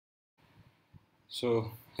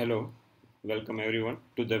Hello, welcome everyone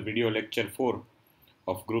to the video lecture 4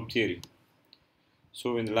 of group theory.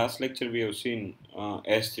 So, in the last lecture, we have seen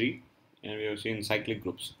S3 and we have seen cyclic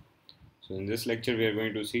groups. So, in this lecture, we are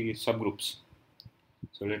going to see subgroups.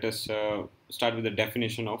 So, let us start with the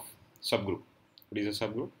definition of subgroup. What is a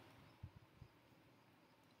subgroup?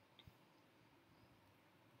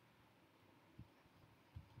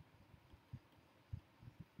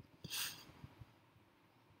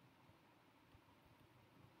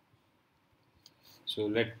 So,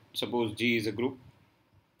 let suppose G is a group.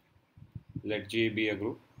 Let G be a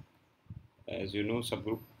group, as you know,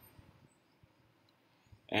 subgroup,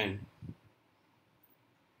 and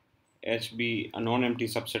H be a non-empty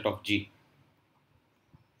subset of G.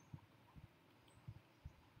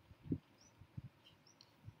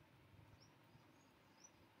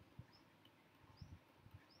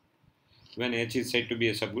 When H is said to be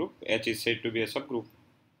a subgroup, H is said to be a subgroup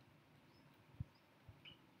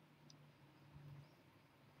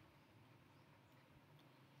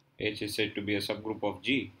H is said to be a subgroup of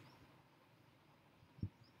G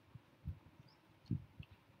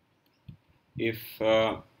if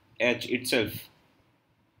H itself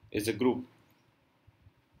is a group.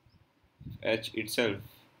 H itself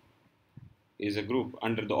is a group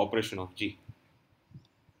under the operation of G.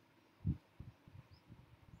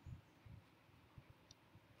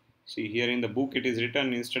 See, here in the book it is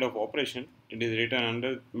written instead of operation, it is written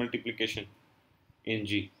under multiplication in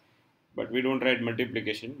G. But we don't write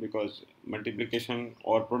multiplication because multiplication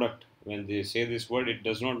or product, when they say this word, it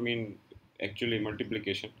does not mean actually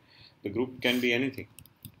multiplication. The group can be anything.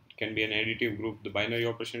 It can be an additive group. The binary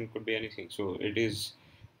operation could be anything. So it is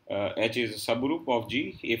H is a subgroup of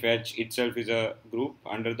G if H itself is a group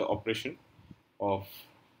under the operation of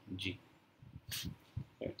G.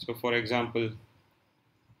 Right. So for example,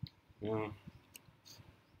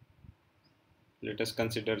 let us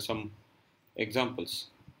consider some examples.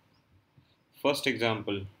 First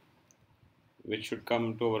example which should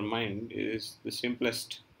come to our mind is the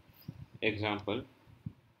simplest example,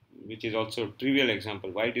 which is also trivial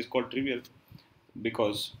example. Why it is called trivial?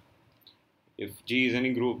 Because if G is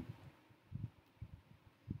any group,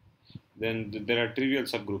 then there are trivial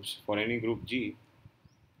subgroups for any group G.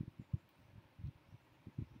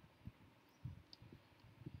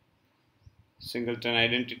 Singleton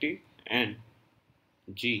identity and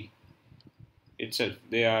G itself,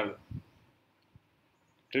 they are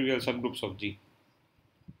trivial subgroups of G.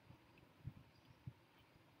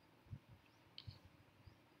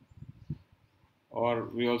 Or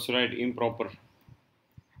we also write improper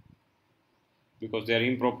because they are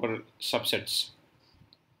improper subsets.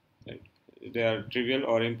 Right? They are trivial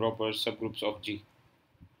or improper subgroups of G.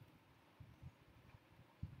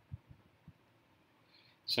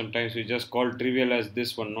 Sometimes we just call trivial as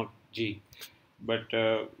this one, not G, but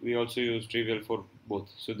we also use trivial for both.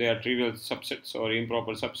 So they are trivial subsets or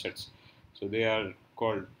improper subsets. So they are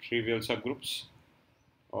called trivial subgroups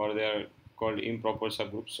or they are called improper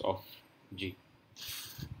subgroups of G.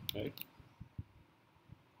 Right?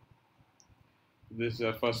 This is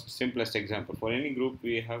the first simplest example. For any group,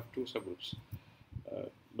 we have two subgroups,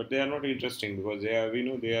 but they are not interesting because we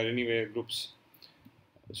know they are anyway groups.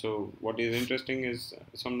 So what is interesting is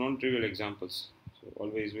some non-trivial examples. So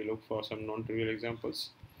always we look for some non-trivial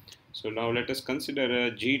examples. So now let us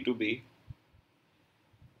consider G to be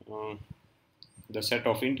the set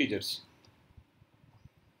of integers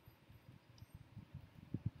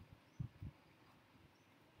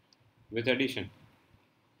with addition.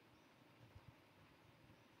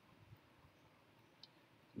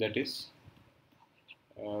 That is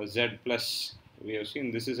Z plus, we have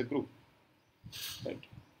seen this is a group, right?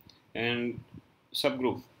 And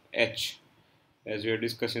subgroup H, as we are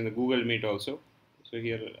discussing the Google Meet also. So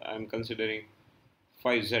here I am considering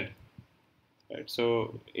 5Z, right?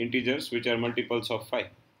 So integers which are multiples of 5.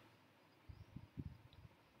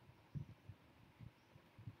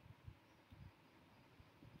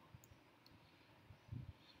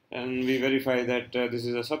 And we verify that this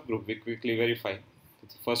is a subgroup. We quickly verify.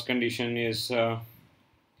 The first condition is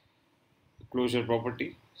closure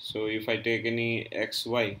property. So if I take any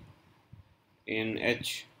xy in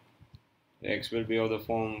H, x will be of the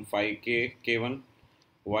form 5k k1,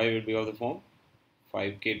 y will be of the form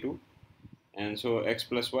 5k2, and so x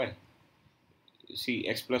plus y. See,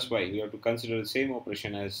 x plus y, we have to consider the same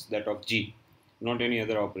operation as that of G, not any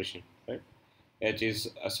other operation, right? H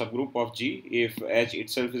is a subgroup of G if H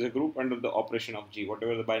itself is a group under the operation of G,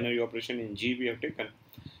 whatever the binary operation in G we have taken.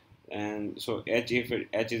 And so H, if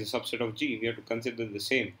H is a subset of G, we have to consider the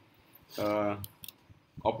same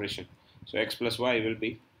operation. So x plus y will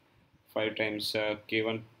be 5 times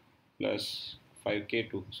k1 plus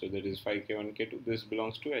 5k2, so that is 5k1 k2. This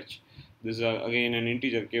belongs to H. This is again an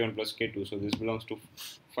integer k1 plus k2, so this belongs to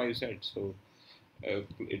 5z. So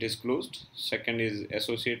it is closed. Second is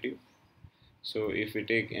associative. So if we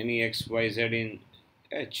take any x, y, z in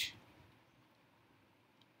H,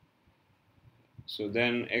 so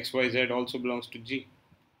then x, y, z also belongs to G,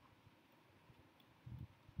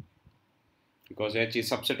 because H is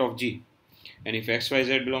subset of G. And if x, y,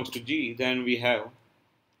 z belongs to G, then we have,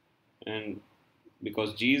 and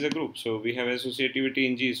because G is a group, so we have associativity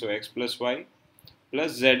in G. So x plus y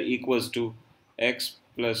plus z equals to x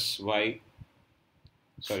plus y,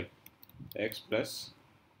 sorry, x plus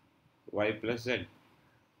y plus z.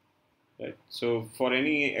 Right? So for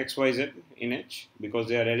any x, y, z in H, because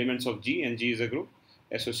they are elements of G and G is a group,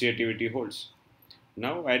 associativity holds.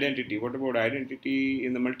 Now identity. What about identity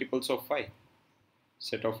in the multiples of phi?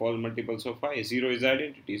 Set of all multiples of phi. 0 is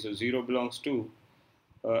identity, so 0 belongs to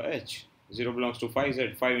H. 0 belongs to phi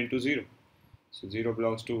z, 5 into 0. So 0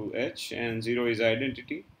 belongs to H and 0 is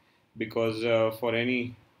identity, because for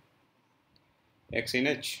any x in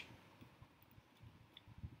H,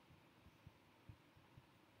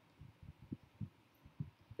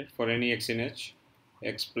 for any x in H,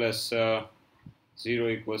 x plus 0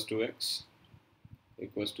 equals to x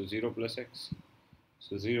equals to 0 plus x.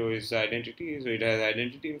 So 0 is identity, so it has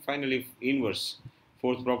identity. And finally, inverse,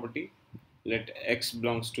 fourth property, let x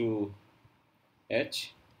belongs to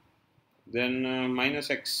H, then minus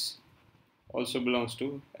x also belongs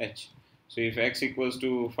to H. So if x equals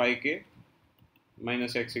to 5k,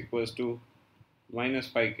 minus x equals to minus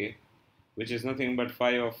 5k, which is nothing but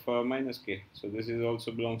phi of minus k. So this is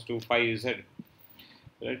also belongs to phi z,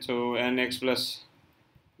 right? So and x plus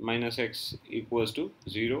minus x equals to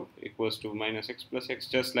 0 equals to minus x plus x,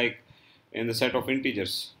 just like in the set of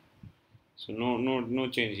integers. So no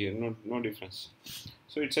change here, no difference.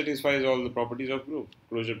 So it satisfies all the properties of group: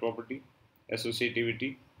 closure property,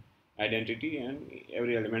 associativity, identity, and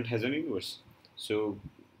every element has an inverse. So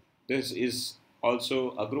this is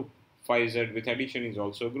also a group. Phi z with addition is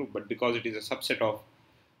also a group, but because it is a subset of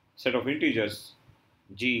set of integers,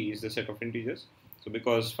 G is the set of integers. So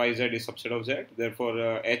because phi z is subset of Z,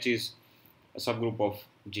 therefore H is a subgroup of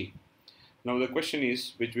G. Now the question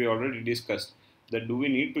is, which we already discussed, that do we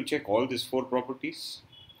need to check all these four properties?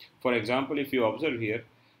 For example, if you observe here,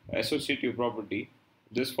 associative property,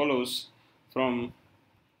 this follows from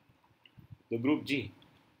the group G.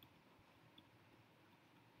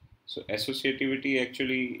 So associativity,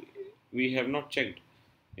 actually we have not checked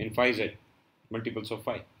in phi z, multiples of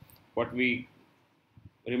phi. What we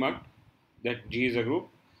remarked, that G is a group.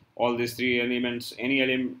 All these three elements,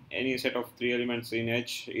 any set of three elements in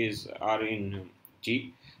H are in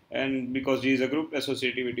G, and because G is a group,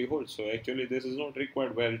 associativity holds. So actually this is not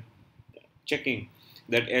required while checking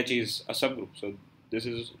that H is a subgroup. So this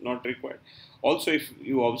is not required. Also, if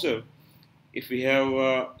you observe, if we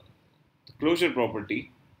have closure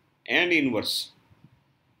property and inverse,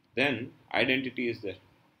 then identity is there.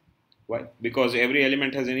 Why? Because every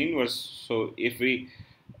element has an inverse. So if we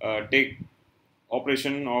take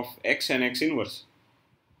operation of x and x inverse,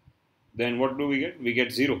 then what do we get? We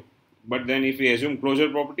get 0. But then if we assume closure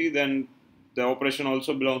property, then the operation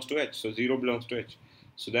also belongs to H. So 0 belongs to H.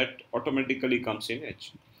 So that automatically comes in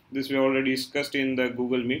H. This we already discussed in the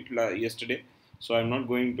Google Meet yesterday. So I'm not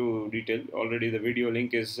going to detail. Already the video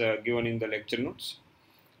link is given in the lecture notes.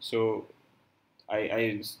 So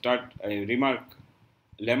I remark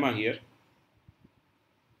lemma here.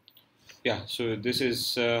 Yeah, so this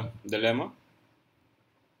is the lemma.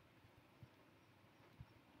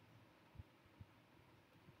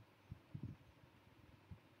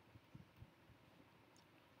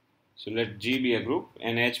 So let G be a group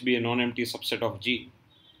and H be a non-empty subset of G.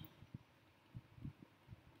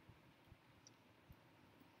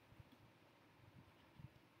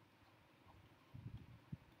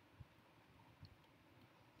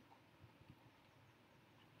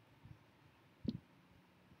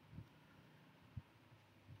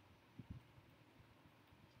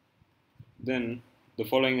 Then the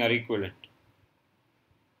following are equivalent.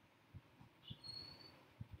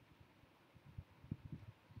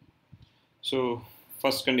 So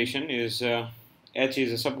first condition is H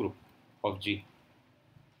is a subgroup of G.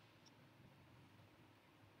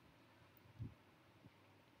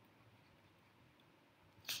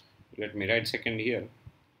 Let me write second here.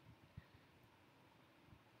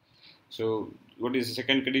 So what is the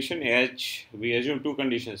second condition? H, we assume two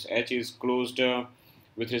conditions. H is closed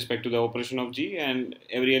with respect to the operation of G, and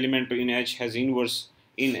every element in H has inverse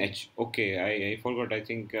in H. Okay, I forgot, I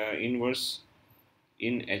think inverse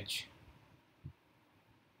in H.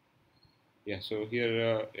 Yeah, so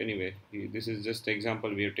here anyway, this is just the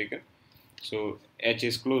example we have taken. So H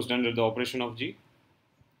is closed under the operation of G,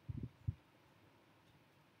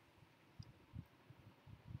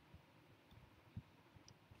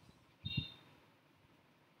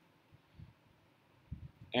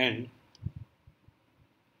 and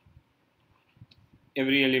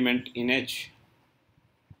every element in H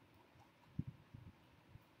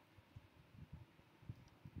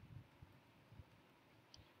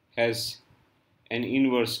has an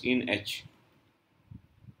inverse in H.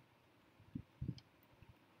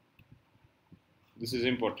 This is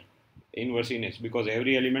important. Inverse in H, because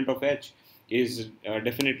every element of H is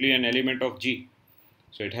definitely an element of G.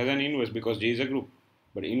 So it has an inverse because G is a group.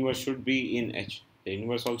 But inverse should be in H. The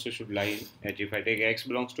inverse also should lie in H. If I take X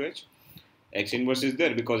belongs to H, X inverse is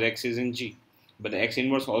there because X is in G. But the X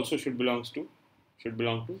inverse also should belong to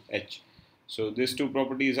H. So these two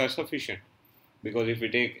properties are sufficient, because if we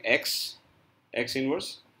take X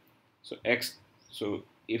inverse, so X, so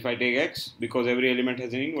if I take X, because every element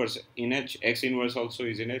has an inverse in H, X inverse also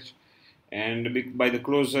is in H, and by the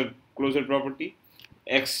closure property,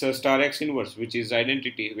 X star X inverse, which is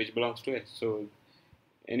identity, which belongs to H. So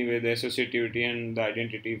anyway, the associativity and the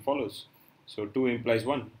identity follows. So 2 implies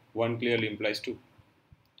 1, 1 clearly implies 2.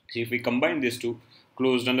 See, if we combine these two,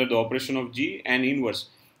 closed under the operation of G and inverse,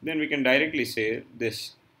 then we can directly say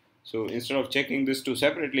this. So instead of checking this two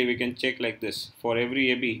separately, we can check like this. For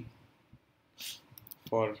every AB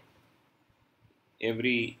in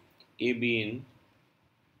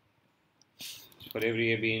for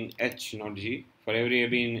every AB in H, not G, for every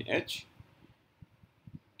AB in H,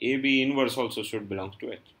 AB inverse also should belong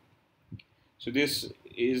to H. So this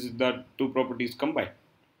is the two properties combined.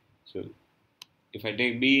 So if I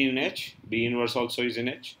take B in H, B inverse also is in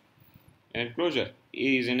H, and closure,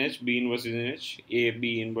 A is in H, B inverse is in H, A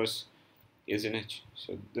B inverse is in H.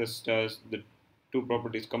 So this does the two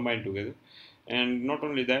properties combined together. And not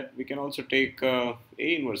only that, we can also take A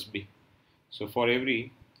inverse B. So for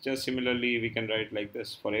every, just similarly we can write like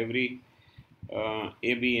this: for every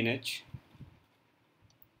AB in H,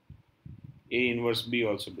 A inverse B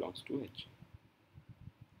also belongs to H.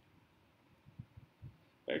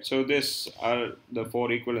 Right, so this are the four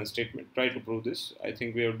equivalence statements. Try to prove this. I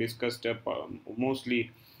think we have discussed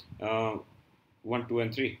mostly uh, 1, 2,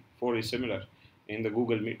 and 3. 4 is similar in the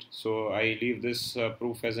Google Meet. So I leave this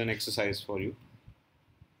proof as an exercise for you.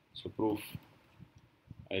 So proof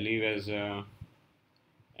I leave as an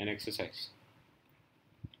exercise.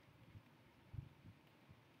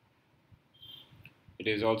 It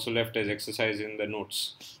is also left as exercise in the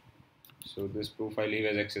notes. So this proof I leave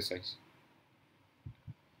as exercise.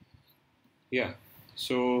 Yeah.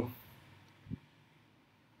 So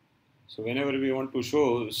whenever we want to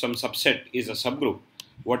show some subset is a subgroup,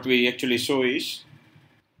 what we actually show is,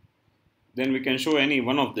 then we can show any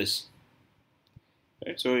one of this.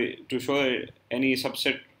 Right? So to show any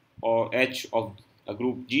subset or H of a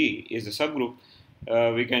group G is a subgroup,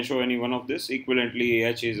 we can show any one of this. Equivalently,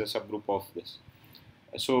 H is a subgroup of this.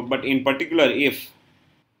 So, but in particular, if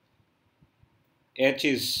H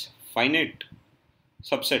is finite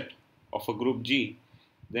subset of a group G,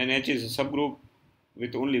 then H is a subgroup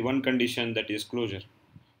with only one condition, that is closure.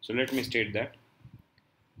 So let me state that.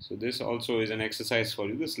 So this also is an exercise for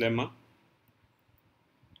you, this lemma.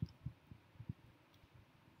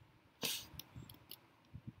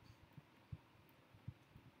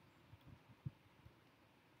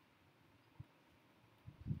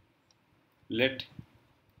 Let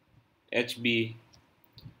H be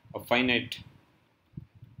a finite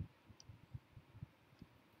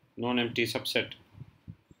non-empty subset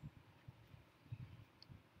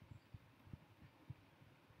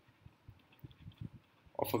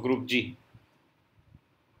of a group G,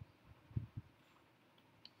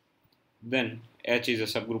 then H is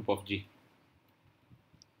a subgroup of G.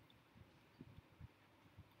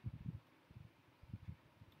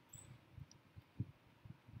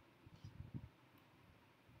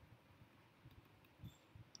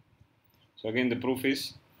 So again, the proof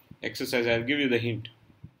is exercise. I'll give you the hint.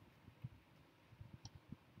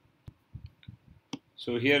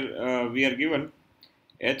 So here we are given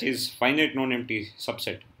H is finite non-empty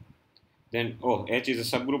subset. Then H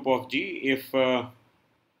is a subgroup of G if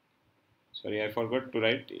sorry, I forgot to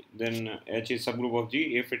write. Then H is subgroup of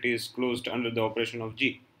G if it is closed under the operation of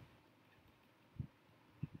G.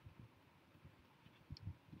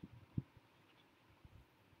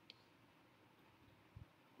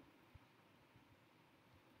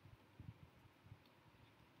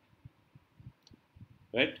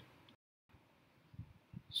 Right?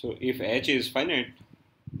 So if H is finite,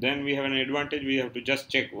 then we have an advantage. We have to just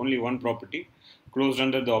check only one property, closed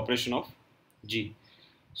under the operation of G.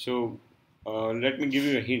 So let me give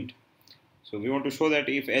you a hint. So we want to show that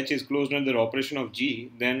if H is closed under the operation of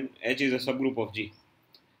G, then H is a subgroup of G.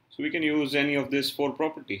 So we can use any of these four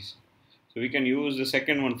properties. So we can use the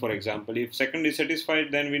second one, for example. If second is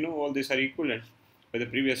satisfied, then we know all these are equivalent by the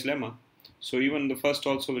previous lemma. So even the first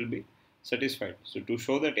also will be satisfied. So to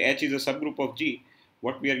show that H is a subgroup of G,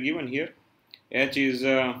 what we are given here, H is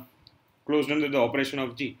closed under the operation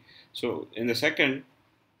of G. So in the second,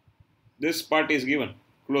 this part is given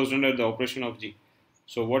closed under the operation of G.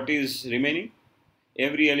 So what is remaining?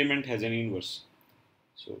 Every element has an inverse.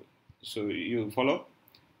 So you follow?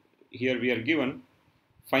 Here we are given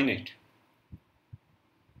finite.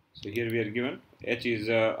 So here we are given H is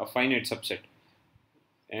a finite subset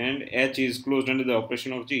and H is closed under the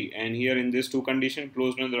operation of G, and here in this two condition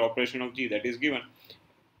closed under the operation of G, that is given,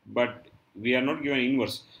 but we are not given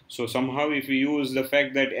inverse. So somehow if we use the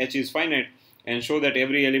fact that H is finite and show that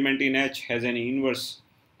every element in H has an inverse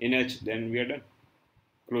in H, then we are done.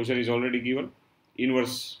 Closure is already given,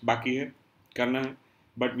 inverse baki hai, karna hai,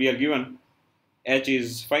 but we are given H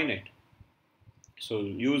is finite. So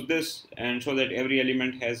use this and show that every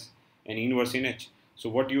element has an inverse in H. So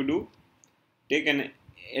what you do, take an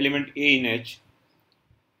element A in H,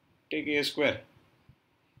 take A square,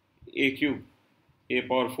 A cube, A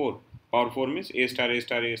power 4. Power 4 means A star, A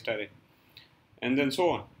star, A star, A. And then so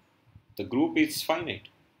on. The group is finite.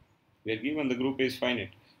 We are given the group is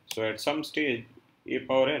finite. So at some stage, A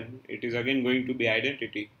power n, it is again going to be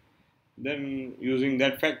identity. Then using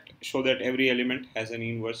that fact, show that every element has an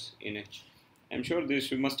inverse in H. I'm sure this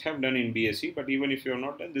you must have done in B.Sc, but even if you have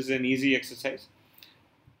not done, this is an easy exercise.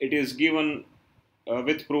 It is given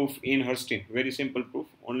with proof in Hurston. Very simple proof.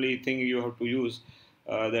 Only thing you have to use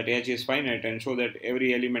that H is finite and show that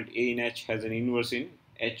every element A in H has an inverse in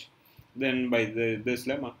H. Then by this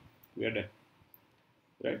lemma, we are done.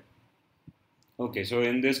 Right? Okay, so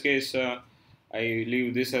in this case, I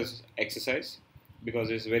leave this as exercise because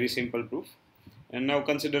it's very simple proof. And now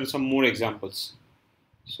consider some more examples.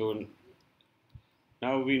 So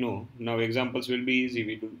now we know, now examples will be easy.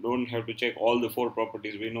 We don't have to check all the four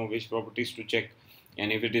properties. We know which properties to check.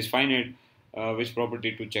 And if it is finite, which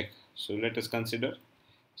property to check. So let us consider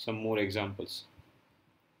some more examples.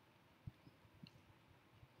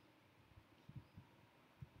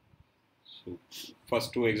 So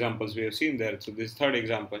first two examples we have seen there. So this third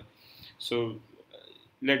example. So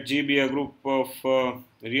let G be a group of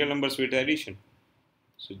real numbers with addition.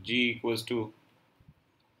 So G equals to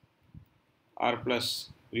R plus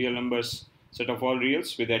real numbers, set of all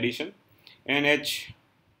reals with addition, and H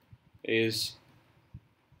is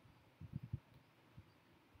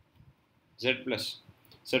Z plus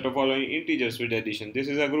set of all integers with addition. This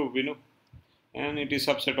is a group, we know, and it is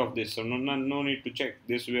subset of this. So no need to check.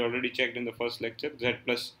 This we already checked in the first lecture. Z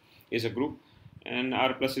plus is a group, and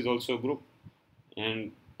R plus is also a group,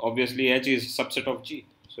 and obviously H is subset of G,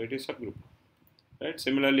 so it is subgroup. Right?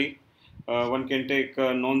 Similarly, one can take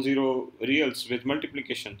non-zero reals with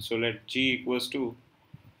multiplication. So let G equals to,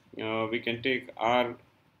 we can take R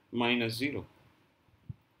minus 0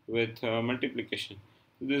 with multiplication.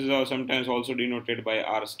 This is sometimes also denoted by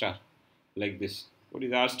R star, like this. What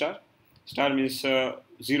is R star? Star means 0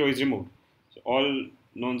 is removed. So all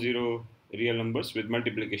non-zero real numbers with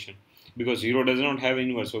multiplication. Because 0 does not have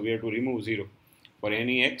inverse, so we have to remove 0. For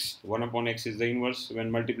any x, 1 upon x is the inverse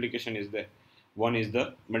when multiplication is there. 1 is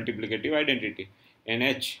the multiplicative identity. And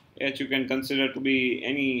H you can consider to be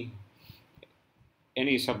any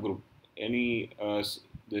subgroup, any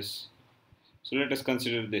this. So let us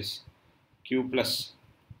consider this Q plus,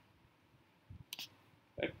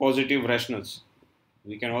 right? Positive rationals.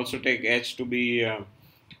 We can also take H to be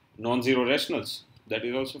non-zero rationals. That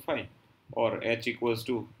is also fine. Or H equals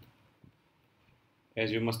to,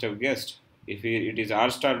 as you must have guessed, if it is R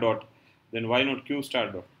star dot, then why not Q star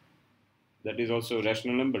dot? That is also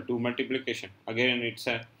rational number. 2 multiplication. Again, it's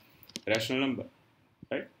a rational number,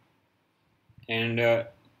 right? And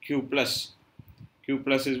Q plus. Q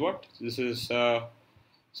plus is what? This is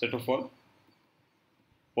set of all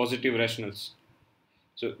positive rationals.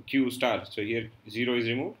 So Q star. So here 0 is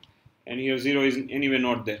removed, and here 0 is anyway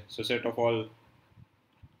not there. So set of all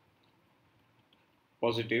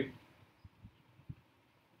positive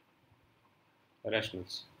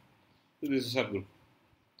rationals. So this is subgroup.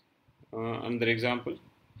 Another example.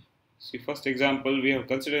 See, first example we have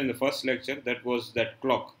considered in the first lecture, that was that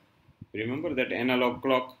clock. Remember that analog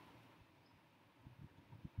clock,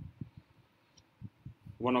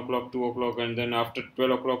 1 o'clock, 2 o'clock, and then after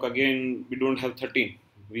 12 o'clock again we don't have 13,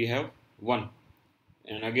 we have 1.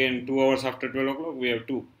 And again 2 hours after 12 o'clock we have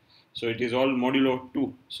 2. So it is all modulo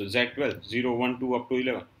 2. So Z12, 0, 1, 2 up to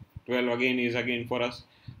 11. 12 again is again for us,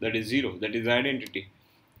 that is 0. That is the identity.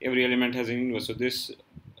 Every element has an inverse. So this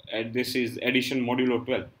is addition modulo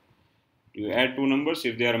 12. You add two numbers.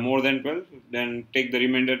 If they are more than 12, then take the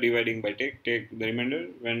remainder dividing by take the remainder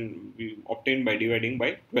when we obtain by dividing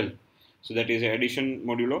by 12. So that is addition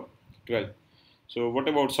modulo 12. So what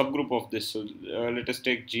about subgroup of this? So let us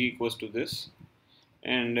take G equals to this,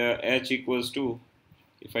 and H equals to,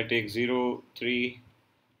 if I take 0, 3,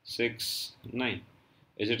 6, 9.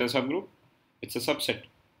 Is it a subgroup? It's a subset.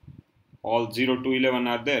 All 0 to 11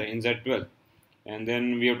 are there in Z12. And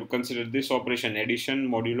then we have to consider this operation, addition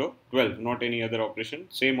modulo 12, not any other operation.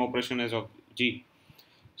 Same operation as of G.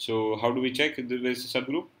 So how do we check if this is a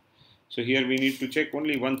subgroup? So here we need to check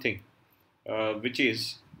only one thing, which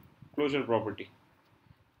is closure property.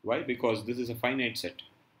 Why? Because this is a finite set.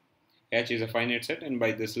 H is a finite set, and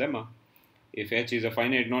by this lemma, if H is a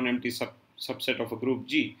finite non-empty subset of a group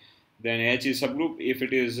G, then H is subgroup if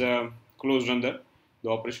it is closed under the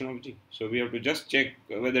operation of G. So we have to just check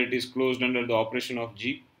whether it is closed under the operation of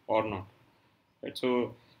G or not. Right?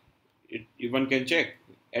 So one can check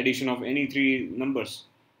addition of any three numbers.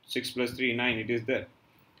 6 plus 3, 9, it is there.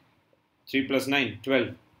 3 plus 9,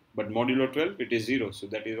 12. But modulo 12, it is 0. So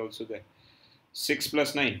that is also there. 6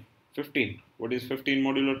 plus 9, 15. What is 15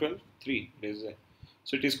 modulo 12? 3. It is there.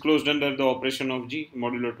 So it is closed under the operation of G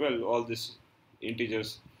modulo 12. All these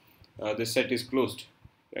integers, this set is closed.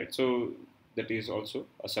 Right? So that is also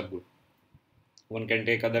a subgroup. One can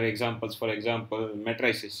take other examples. For example,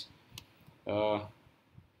 matrices.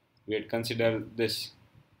 We had considered this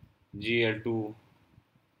GL2R.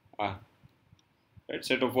 Right?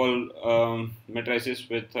 Set of all matrices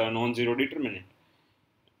with non-zero determinant.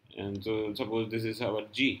 And so suppose this is our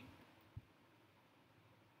G,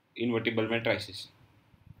 invertible matrices.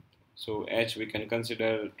 So H we can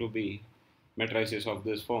consider to be matrices of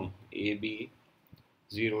this form, A, B,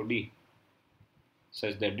 0, D,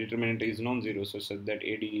 such that determinant is non-zero, so such that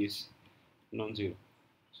AD is non-zero.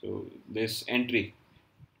 So this entry,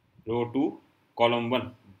 row 2, column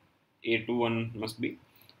 1, A21 must be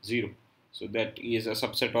 0. So that is a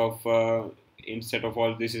subset of, instead of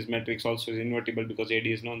all this is matrix also is invertible because AD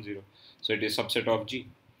is non-zero. So it is subset of G.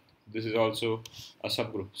 This is also a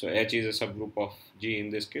subgroup. So H is a subgroup of G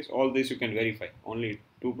in this case. All this you can verify. Only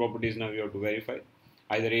two properties now you have to verify.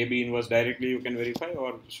 Either AB inverse directly you can verify,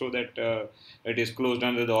 or show that it is closed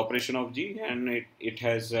under the operation of G and it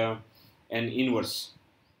has an inverse.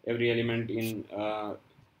 Every element in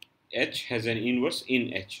H has an inverse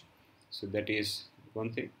in H. So that is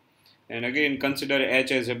one thing. And again consider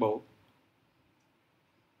H as above.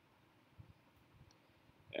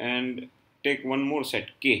 And take one more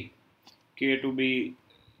set, K. K to be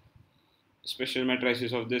special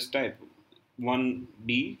matrices of this type, 1,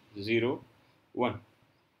 B, 0, 1.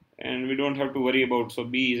 And we don't have to worry about, so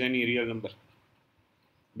B is any real number.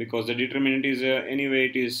 Because the determinant is, anyway,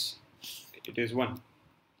 it is 1.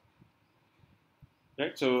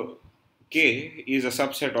 Right? So K is a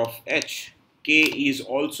subset of H. K is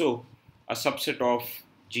also a subset of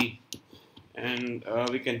G. And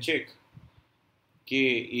we can check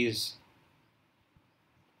K is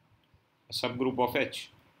a subgroup of H.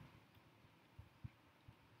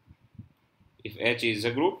 If H is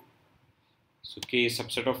a group, so K is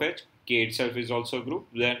subset of H, K itself is also a group,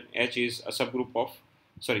 then H is a subgroup of,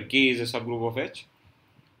 K is a subgroup of H.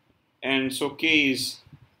 And so K is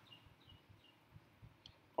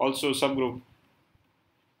also a subgroup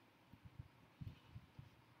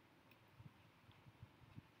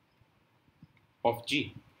of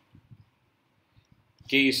G.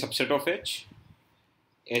 K is subset of H,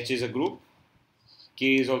 H is a group,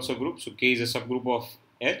 K is also a group, so K is a subgroup of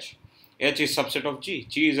H. H is subset of G,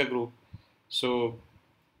 G is a group, so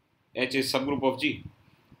H is subgroup of G.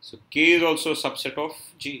 So K is also a subset of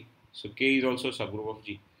G, so K is also a subgroup of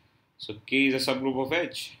G. So K is a subgroup of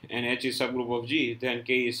H and H is subgroup of G, then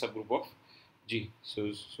K is subgroup of G.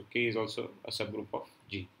 So K is also a subgroup of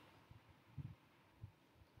G.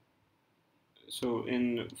 So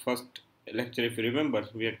in first lecture, if you remember,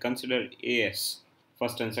 we had considered AS,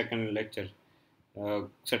 first and second lecture,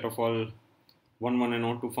 set of all 1, 1 and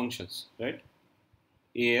 1, 2 functions, right?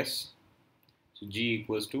 AS, so G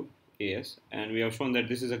equals to AS, and we have shown that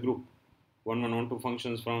this is a group, 1, 1, 1, 2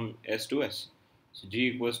 functions from S to S. So G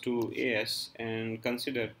equals to AS, and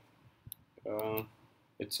consider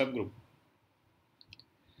its subgroup.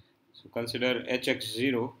 So consider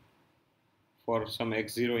HX0 for some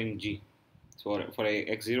X0 in G. So for a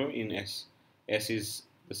X0 in S, S is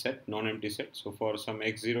the set, non-empty set. So for some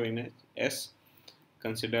X0 in S,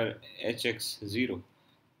 consider HX0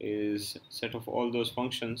 is set of all those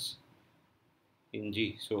functions in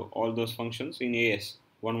G. So all those functions in AS.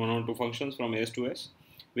 2 functions from S to S,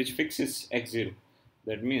 which fixes x0.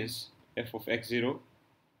 That means f of x0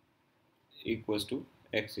 equals to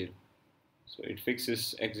x0. So it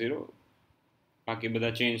fixes x0. બાકી બધા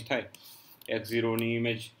change થાય, x0 ની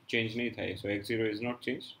image change નહીં થાય, so x0 is not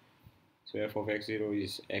changed. So f of x0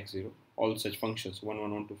 is x0. All such functions,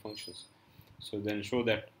 2 functions. So then show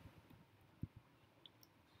that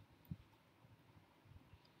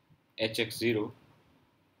hx0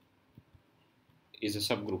 is a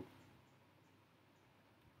subgroup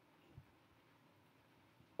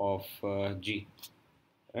of G,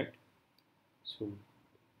 right? So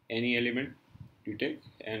any element you take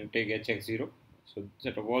and take hx0, so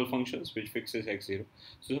set of all functions which fixes x0.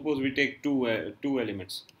 So suppose we take two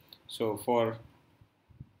elements. So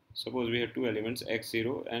suppose we have two elements,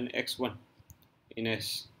 x0 and x1 in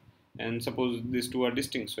S, and suppose these two are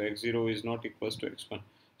distinct, so x0 is not equals to x1.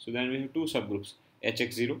 So then we have two subgroups,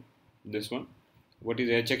 hx0, this one. What is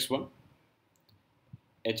hx1?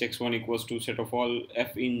 hx1 equals to set of all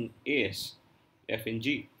f in AS, f in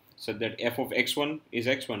G, so that f of x1 is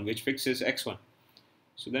x1, which fixes x1.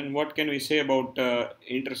 So then what can we say about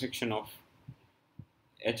intersection of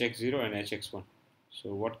hx0 and hx1?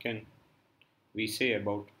 So what can we say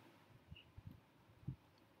about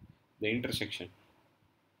the intersection?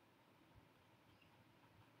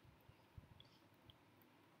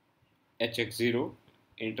 hx0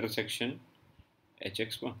 intersection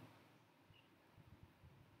hx1.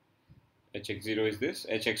 hx0 is this,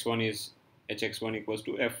 hx1 equals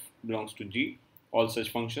to f belongs to G, all such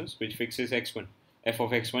functions which fixes x1, f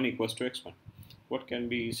of x1 equals to x1. What can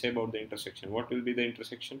we say about the intersection? What will be the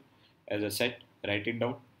intersection as a set? Write it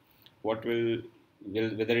down. What will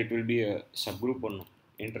whether it will be a subgroup or not?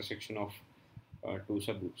 Intersection of two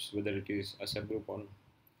subgroups, whether it is a subgroup or not.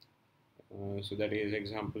 So that is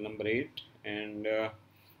example number 8, and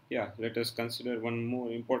yeah, let us consider one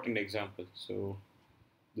more important example. So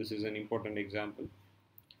this is an important example.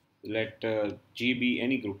 Let G be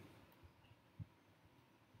any group.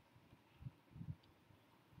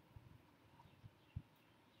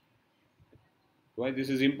 Why this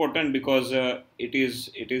is important? Because it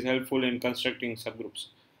is helpful in constructing subgroups,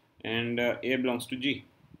 and A belongs to G.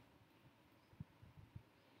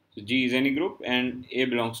 So G is any group and A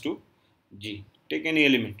belongs to G. Take any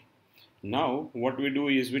element. Now what we do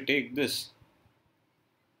is we take this.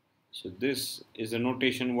 So this is a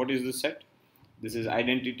notation. What is the set? This is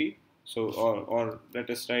identity. So or let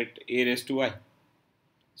us write A raised to I,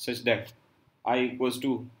 such that I equals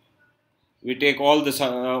to, we take all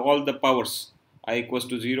the powers, I equals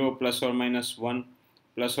to 0, plus or minus 1,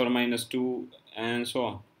 plus or minus 2, and so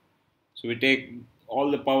on. So we take all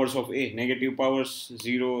the powers of A, negative powers,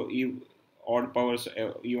 0, odd powers,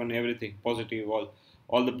 even everything, positive,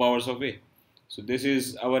 all the powers of A. So this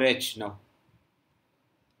is our H now.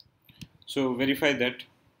 So verify that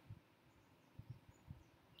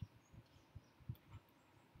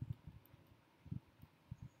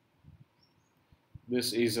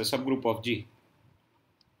this is a subgroup of G.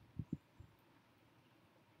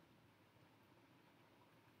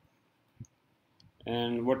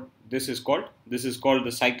 And what this is called? This is called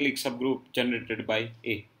the cyclic subgroup generated by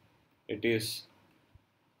A. It is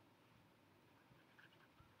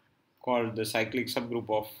called the cyclic subgroup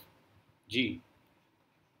of G.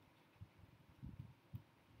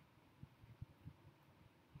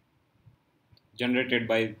 Generated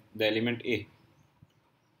by the element A.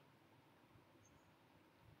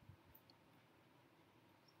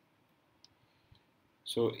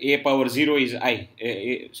 So A power 0 is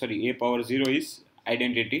A power 0 is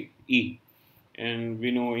identity E, and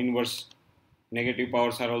we know inverse negative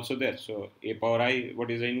powers are also there. So A power I,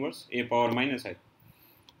 what is the inverse? A power minus I.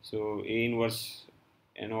 So A inverse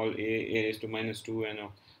and all A raised to minus 2 and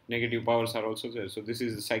all negative powers are also there. So this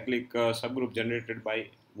is the cyclic subgroup generated by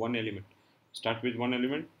one element. Start with one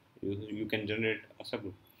element, you can generate a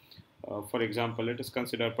subgroup. For example, let us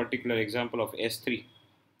consider a particular example of S3.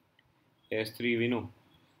 S3 we know,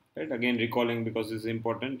 right? Again recalling because this is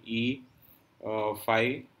important. E,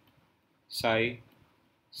 phi, psi,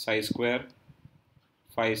 psi square,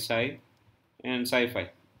 phi psi, and psi phi.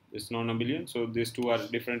 It's non-abelian, so these two are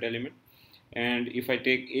different elements. And if I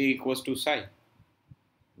take A equals to psi,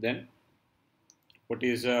 then what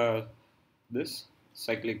is this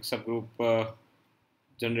cyclic subgroup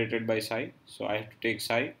generated by psi? So I have to take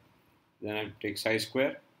psi, then I have to take psi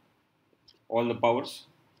square, all the powers.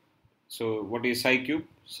 So what is psi cube?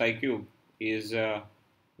 Psi cube is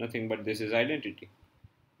nothing but this is identity.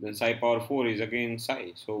 Then psi power 4 is again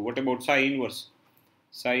psi. So what about psi inverse?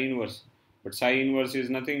 Psi inverse. But psi inverse is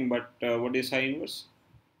nothing but what is psi inverse?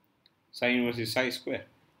 Psi inverse is psi square.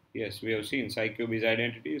 Yes, we have seen psi cube is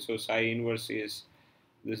identity, so psi inverse is,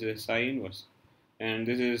 this is psi inverse, and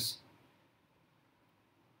this is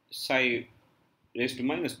psi raised to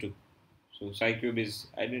minus 2. So psi cube is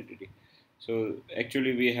identity. So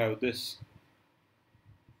actually we have this,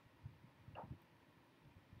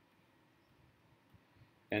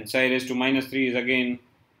 and psi raised to minus 3 is again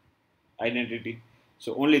identity.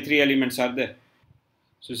 So only 3 elements are there.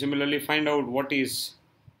 So similarly, find out what is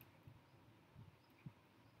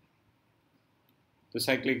the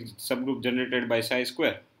cyclic subgroup generated by psi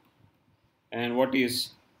square, and what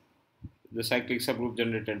is the cyclic subgroup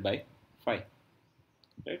generated by phi.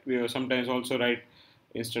 Right? We have sometimes also write,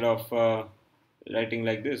 instead of writing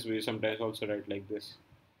like this, we sometimes also write like this,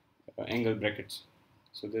 angle brackets.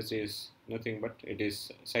 So this is nothing but it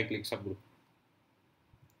is cyclic subgroup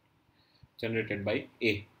generated by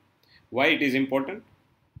A. Why it is important?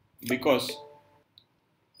 Because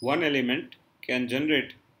one element can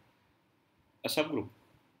generate a subgroup.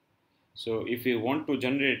 So if you want to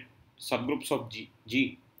generate subgroups of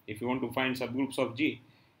G, if you want to find subgroups of G,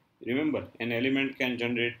 remember an element can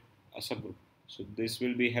generate a subgroup. So this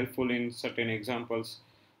will be helpful in certain examples,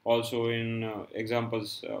 also in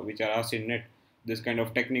examples which are asked in net. This kind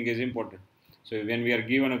of technique is important. So when we are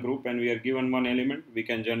given a group and we are given one element, we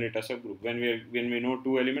can generate a subgroup. When we know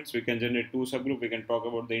two elements, we can generate two subgroup. We can talk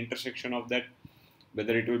about the intersection of that,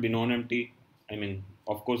 whether it will be non-empty. I mean,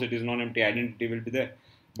 of course, it is non-empty. Identity will be there,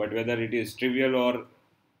 but whether it is trivial or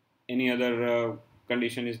any other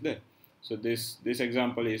condition is there. So this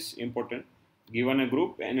example is important. Given a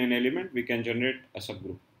group and an element, we can generate a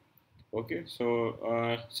subgroup. Okay.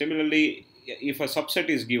 So similarly, if a subset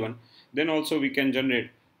is given, then also we can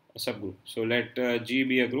generate a subgroup. So let G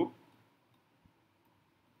be a group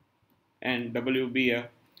and W be a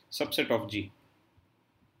subset of G.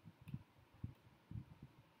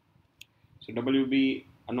 So W be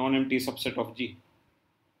a non-empty subset of G.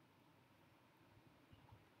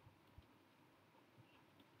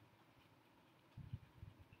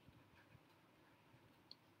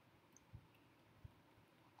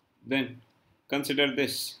 Then consider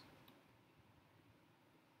this.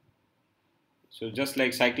 So just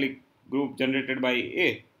like cyclic group generated by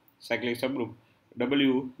A, cyclic subgroup,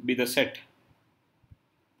 W be the set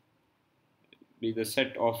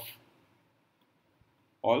of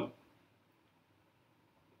all.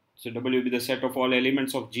 So W be the set of all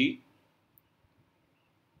elements of G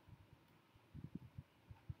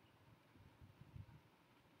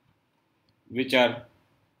which are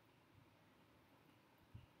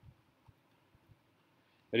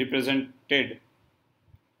represented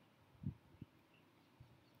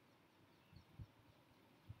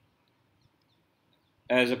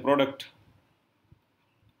as a product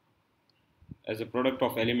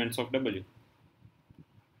of elements of W.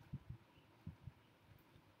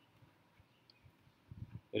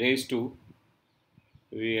 Raised to,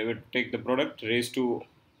 we have to take the product raised to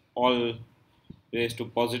all, raised to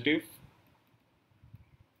positive,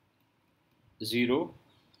 0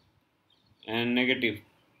 and negative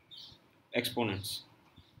exponents.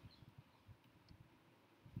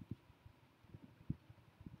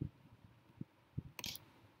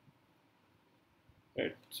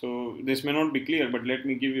 Right. So this may not be clear, but let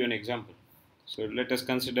me give you an example. So let us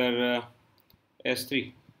consider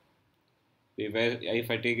S3.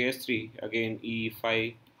 If I take S3, again E,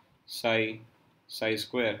 phi, psi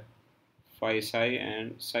square, phi psi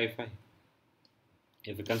and psi phi.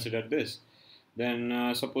 If we consider this,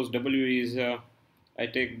 then suppose W is, I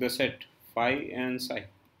take the set phi and psi,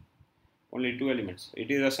 only two elements.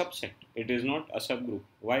 It is a subset. It is not a subgroup.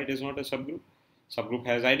 Why it is not a subgroup? Subgroup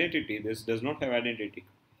has identity. This does not have identity.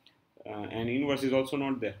 And inverse is also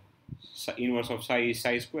not there. Inverse of psi is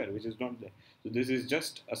psi square, which is not there. So this is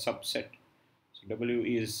just a subset. So W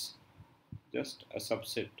is just a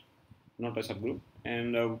subset, not a subgroup.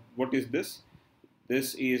 And what is this?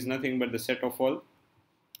 This is nothing but the set of all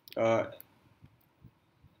uh,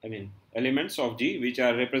 elements of G which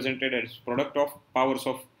are represented as product of powers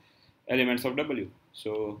of elements of W.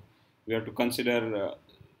 So we have to consider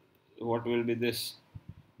what will be this.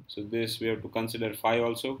 So this we have to consider phi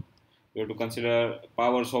also. We have to consider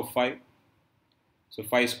powers of phi. So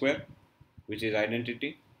phi square, which is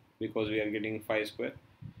identity because we are getting phi square.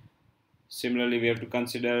 Similarly, we have to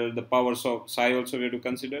consider the powers of psi also. We have to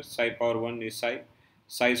consider psi power 1 is psi.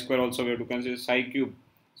 Psi square also we have to consider psi cube.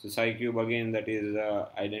 So psi cube again, that is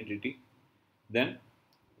identity. Then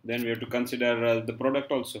we have to consider the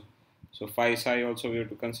product also. So phi psi also we have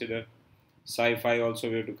to consider. Psi phi also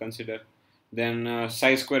we have to consider. Then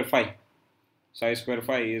psi square phi. Psi square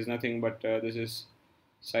phi is nothing but this is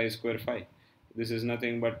psi square phi. This is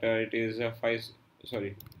nothing but it is phi.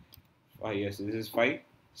 Sorry. yes, this is phi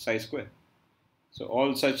psi square. So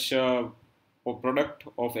all such product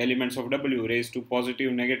of elements of W raised to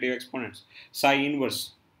positive, negative exponents. Psi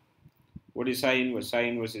inverse. What is psi inverse? Psi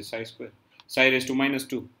inverse is psi square. Psi raised to minus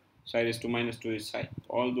 2. Psi raised to minus 2 is psi.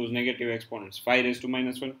 All those negative exponents. Phi raised to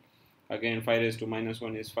minus 1. Again, phi raised to minus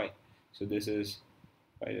 1 is phi. So this is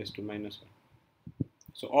phi raised to minus 1.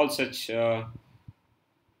 So all such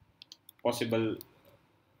possible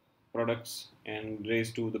products and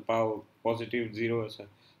raised to the power positive 0 as well.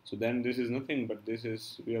 So then this is nothing but this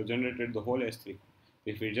is, we have generated the whole S3.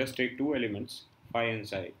 If we just take two elements, phi and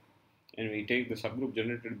psi, and we take the subgroup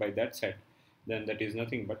generated by that set, then that is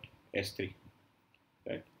nothing but S3,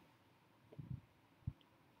 right?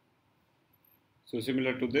 So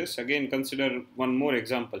similar to this, again consider one more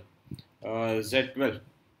example, Z12.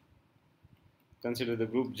 Consider the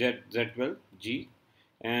group Z12, G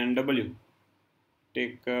and W.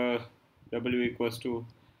 Take W equals to,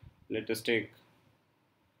 let us take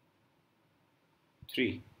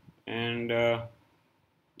 3 and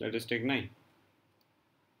let us take 9.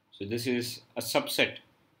 So this is a subset.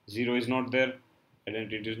 0 is not there,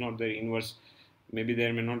 identity is not there, inverse maybe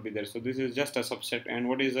there, may not be there. So this is just a subset. And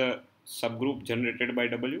what is a subgroup generated by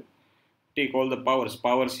W? Take all the powers.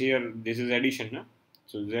 Powers here, this is addition. Huh?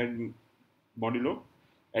 So Z modulo,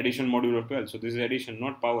 addition modulo 12. So this is addition,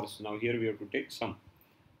 not powers. Now here we have to take sum.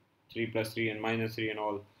 3 plus 3 and minus 3 and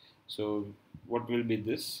all. So what will be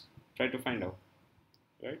this? Try to find out,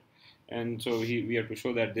 right? And so we have to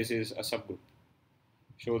show that this is a subgroup.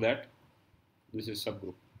 Show that this is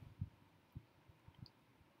subgroup.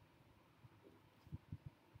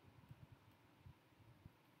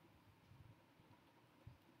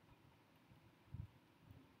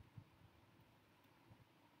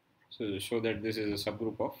 So show that this is a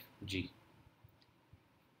subgroup of G.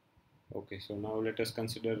 Okay, so now let us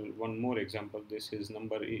consider one more example. This is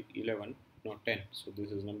number 11, not 10. So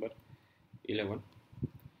this is number 11.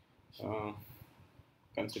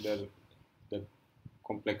 Consider the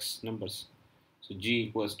complex numbers. So G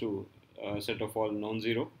equals to a set of all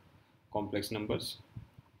non-zero complex numbers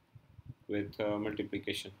with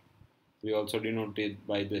multiplication. We also denote it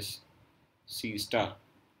by this C star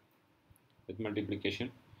with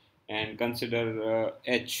multiplication. And consider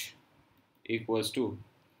H equals to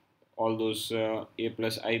all those A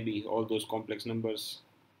plus IB, all those complex numbers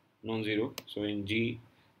non-zero. So in G,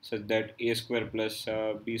 such that A square plus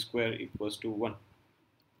B square equals to 1.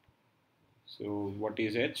 So what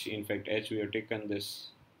is H? In fact, H, we have taken this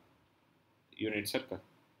unit circle.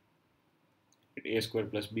 A square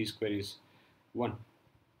plus B square is 1.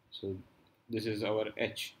 So this is our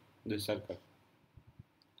H, this circle.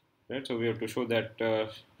 Right? So we have to show that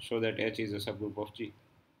H is a subgroup of G.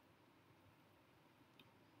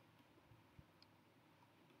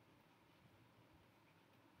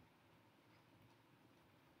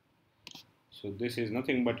 So this is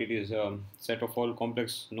nothing but it is a set of all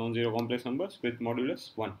complex non-zero complex numbers with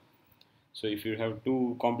modulus 1. So if you have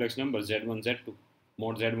two complex numbers Z1, Z2,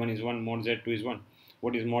 mod Z1 is 1, mod Z2 is 1.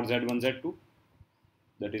 What is mod Z1, Z2?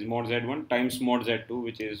 That is mod Z1 times mod Z2,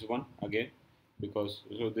 which is 1 again, because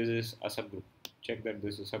so this is a subgroup. Check that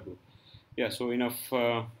this is a subgroup. Yeah, so enough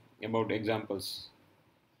about examples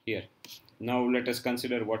here. Now let us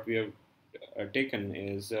consider what we have taken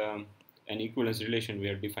is an equivalence relation we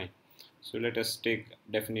have defined. So let us take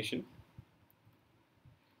definition.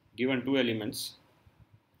 Given two elements,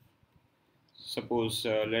 suppose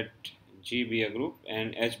let G be a group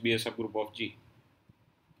and H be a subgroup of G.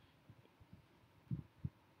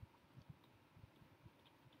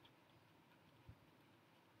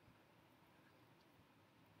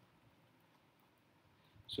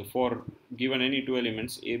 So for given any two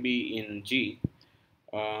elements A, B in G,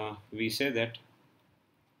 we say that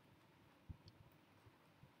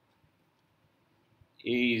A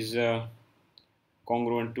is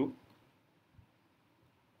congruent to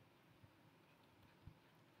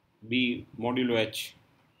B modulo H,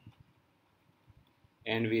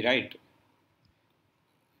 and we write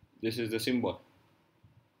this is the symbol.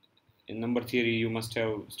 In number theory you must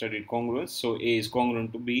have studied congruence, so A is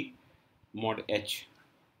congruent to B mod H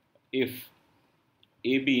if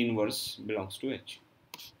AB inverse belongs to H.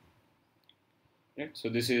 Right? So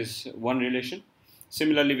this is one relation.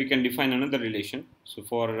 Similarly, we can define another relation. So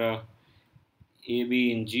for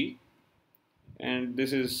AB in G, and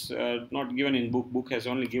this is not given in book. Book has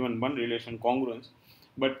only given one relation, congruence,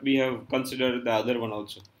 but we have considered the other one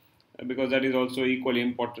also because that is also equally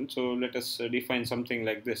important. So let us define something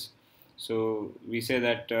like this. So we say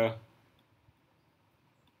that A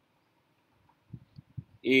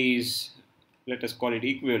is, let us call it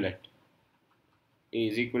equivalent. A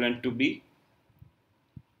is equivalent to B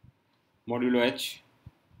modulo h,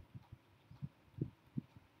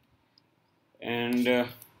 and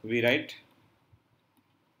we write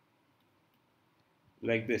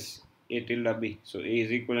like this: a tilde b. So a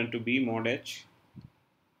is equivalent to b mod h.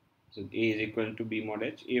 So a is equivalent to b mod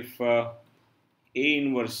h if a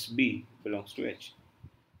inverse b belongs to h.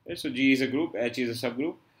 Right? So G is a group, H is a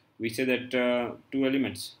subgroup. We say that two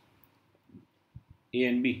elements, A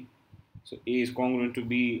and B. So A is congruent to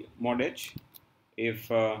B mod H if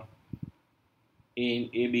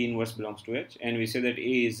AB inverse belongs to H, and we say that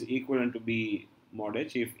A is equivalent to B mod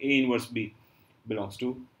H if A inverse B belongs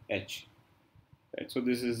to H. Right? So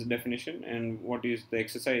this is the definition, and what is the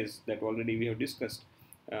exercise that already we have discussed.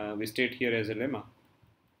 We state here as a lemma.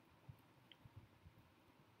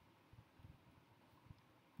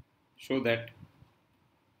 Show that,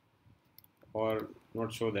 or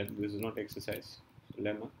not show that, this is not exercise,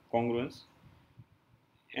 lemma, congruence,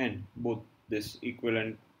 and both this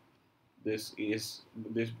equivalent, this is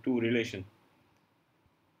this two relation.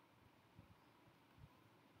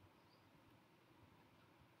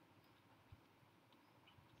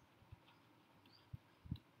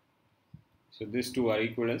 So these two are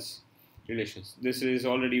equivalence relations. This is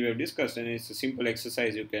already we have discussed, and it's a simple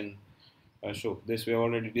exercise you can show. This we have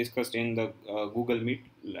already discussed in the Google Meet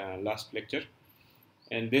last lecture,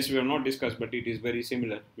 and this we have not discussed, but it is very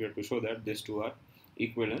similar. We have to show that these two are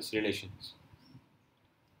equivalence relations.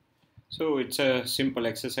 So it's a simple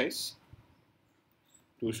exercise.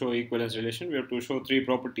 To show equivalence relation, we have to show three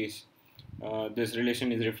properties. This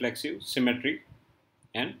relation is reflexive, symmetric,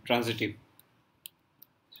 and transitive.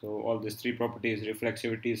 So all these three properties,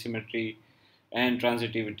 reflexivity, symmetry, and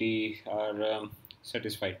transitivity, are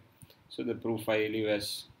satisfied. So the proof I leave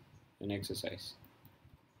as an exercise.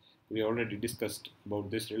 We already discussed about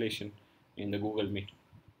this relation in the Google Meet,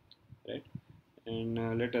 right?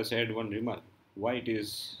 And let us add one remark. Why it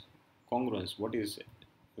is congruence? What is,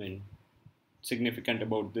 significant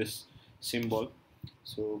about this symbol?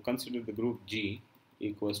 So consider the group G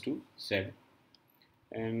equals to Z,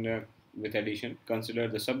 and with addition, consider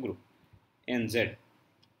the subgroup NZ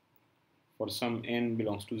for some n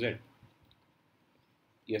belongs to Z.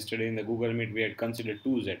 Yesterday in the Google Meet we had considered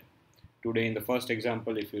 2Z. Today in the first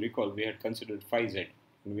example, if you recall, we had considered 5Z,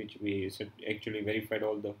 in which we actually verified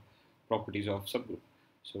all the properties of subgroup.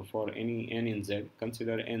 So for any n in Z,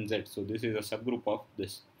 consider NZ. So this is a subgroup of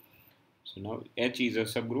this. So now H is a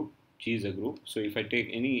subgroup, G is a group. So if I take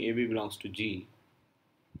any AB belongs to G,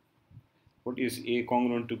 what is A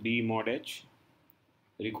congruent to B mod H?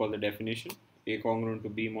 Recall the definition. A congruent to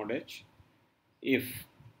B mod H if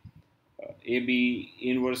AB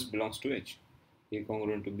inverse belongs to H. A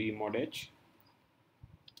congruent to B mod H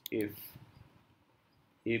if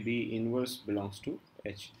AB inverse belongs to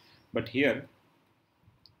H. But here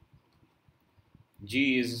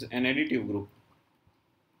G is an additive group.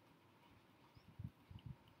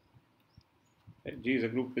 Right? G is a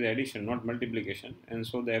group with addition, not multiplication, and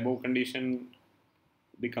so the above condition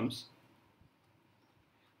becomes,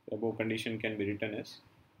 the above condition can be written as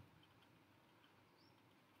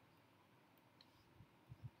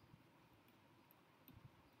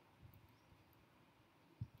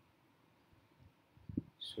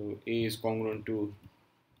so A is congruent to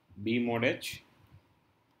B mod H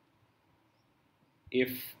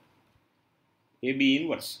if AB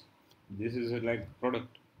inverse, this is like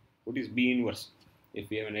product. What is B inverse? If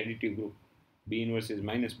we have an additive group, B inverse is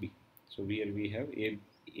minus B. So here we have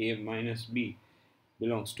A minus B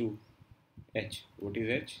belongs to H. What is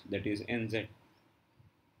H? That is NZ.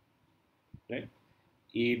 Right?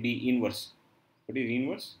 AB inverse. What is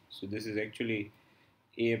inverse? So this is actually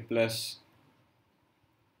A plus,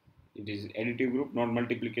 it is additive group, not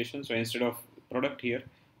multiplication. So instead of product here,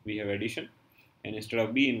 we have addition. And instead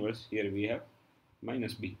of B inverse, here we have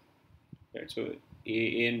minus B. Right? So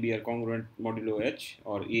A and B are congruent modulo H,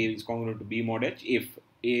 or A is congruent to B mod H if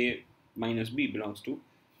A minus B belongs to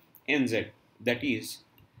NZ. That is,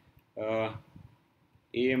 A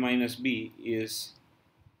minus B is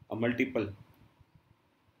a multiple.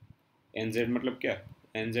 NZ matlab kya?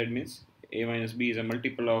 NZ means A minus B is a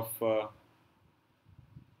multiple of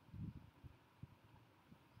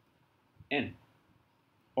N.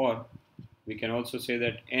 Or we can also say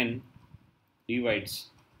that N divides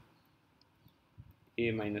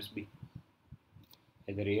A minus B.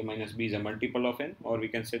 Either A minus B is a multiple of N, or we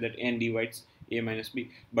can say that N divides A minus B.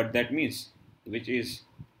 But that means, which is,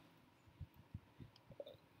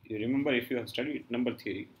 you remember if you have studied number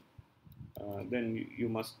theory, then you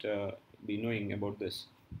must be knowing about this.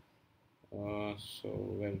 So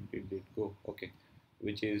where did it go? Okay,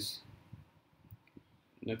 which is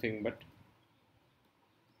nothing but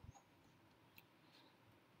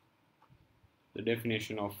the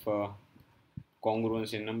definition of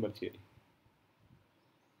congruence in number theory.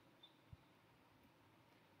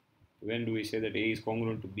 When do we say that A is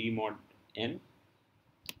congruent to B mod n?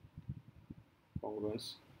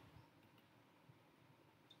 Congruence.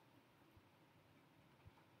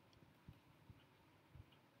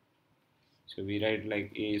 So we write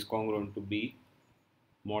like A is congruent to B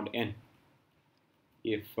mod n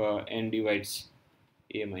if n divides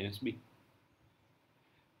A minus B,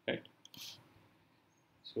 right?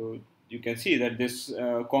 So you can see that this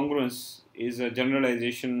congruence is a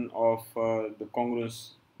generalization of the congruence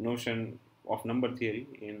notion of number theory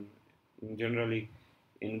in generally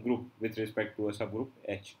in group with respect to a subgroup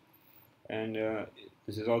H. And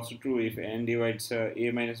this is also true if n divides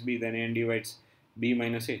A minus B, then n divides B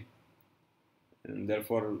minus A. And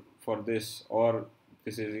therefore for this, or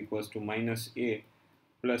this is equals to minus A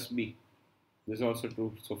plus B. This is also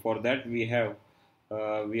true. So for that we have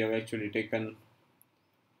actually taken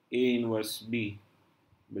A inverse B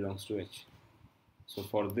belongs to H. So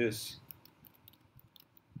for this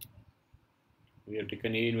we have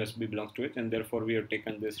taken A inverse B belongs to H, and therefore we have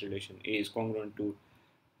taken this relation. A is congruent to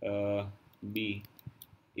B,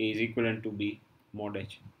 A is equivalent to B mod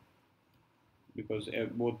H, because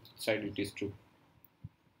both sides it is true,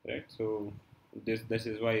 right? So this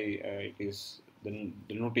is why it is the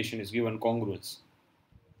notation is given congruence.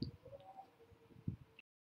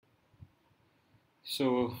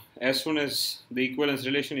 So as soon as the equivalence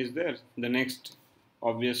relation is there, the next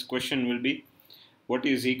obvious question will be, what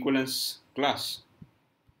is equivalence class?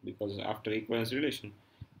 Because after equivalence relation,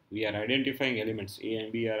 we are identifying elements. A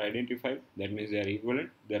and B are identified. That means they are equivalent.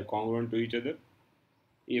 They are congruent to each other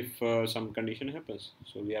if some condition happens.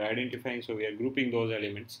 So we are identifying, so we are grouping those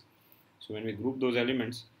elements. So when we group those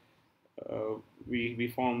elements, we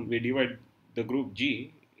divide the group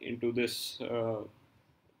G into this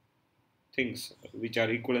things which are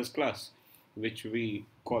equivalence class, which we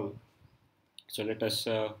call. So let us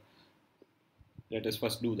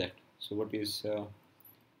first do that. So what is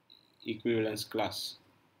equivalence class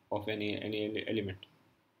of any element?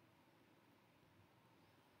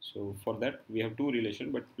 So for that we have two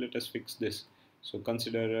relations, but let us fix this. So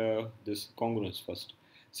consider this congruence first.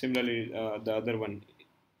 Similarly, the other one,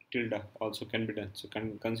 tilde, also can be done. So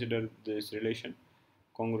consider this relation,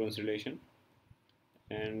 congruence relation,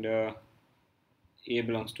 and A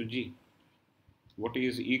belongs to G. What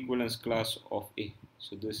is equivalence class of A?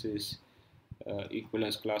 So this is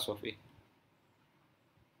equivalence class of A.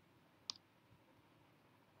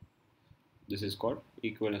 This is called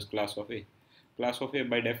equivalence class of A. Class of A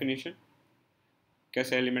by definition,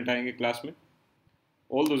 कैसे element आएंगे class में?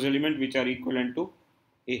 All those elements which are equivalent to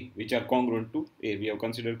A, which are congruent to A. We have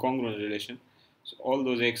considered congruent relation. So all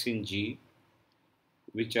those X in G,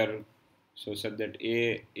 which are so said that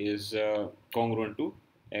A is congruent to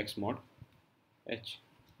X mod H.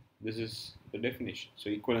 This is the definition. So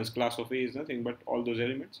equivalence class of A is nothing but all those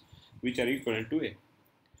elements which are equivalent to A,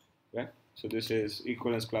 right? So this is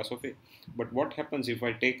equivalence class of A. But what happens if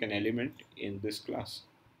I take an element in this class,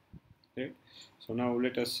 right? So now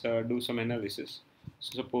let us do some analysis.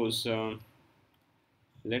 So suppose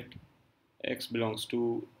let X belongs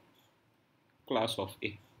to class of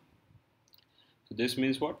A. So this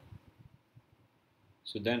means what?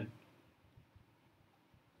 So then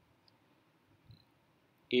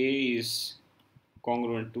A is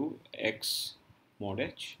congruent to X mod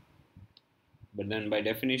H, but then by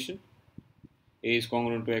definition A is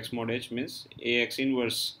congruent to X mod H means AX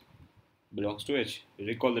inverse belongs to H.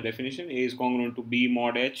 Recall the definition. A is congruent to B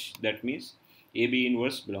mod H, that means AB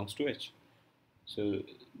inverse belongs to H. So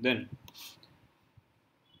then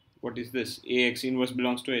what is this? AX inverse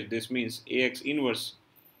belongs to H. This means AX inverse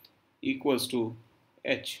equals to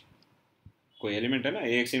H. कोई element है ना,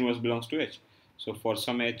 AX inverse belongs to H. So for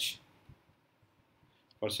some H,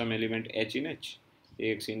 for some element H in H,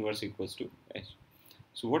 AX inverse equals to H.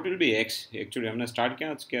 So what will be X? Actually हमने start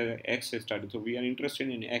किया X से start. So we are interested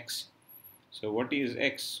in X. So what is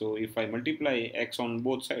X? So if I multiply X on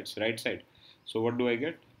both sides, right side, so what do I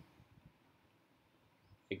get?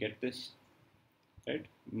 I get this, right?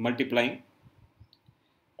 Multiplying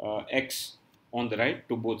X on the right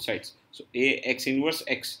to both sides. So A X inverse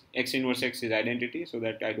X. X inverse X is identity, so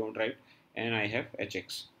that I don't write, and I have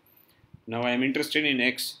HX. Now I am interested in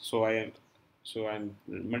X, so I'm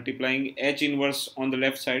multiplying H inverse on the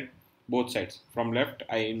left side, both sides. From left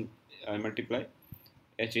I multiply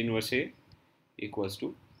H inverse A equals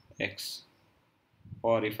to X.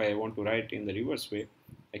 Or if I want to write in the reverse way,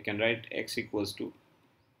 I can write X equals to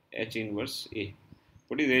H inverse A.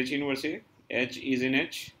 What is H inverse A? H is in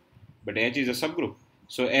H, but H is a subgroup.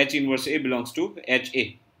 So H inverse A belongs to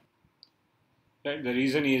HA. right? The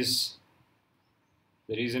reason is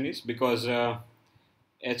because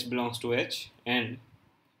H belongs to H and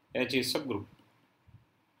H is subgroup.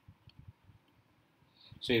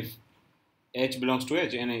 So if H belongs to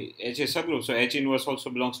H and H is subgroup, so H inverse also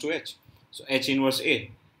belongs to H. So H inverse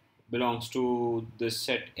A belongs to the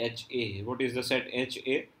set HA. What is the set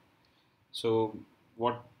HA? So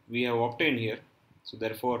what we have obtained here. So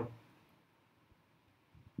therefore,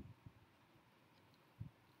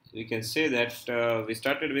 we can say that we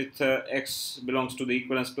started with X belongs to the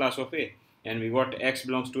equivalence class of A, and we got X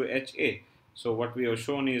belongs to HA. So what we have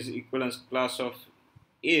shown is equivalence class of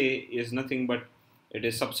A is nothing but it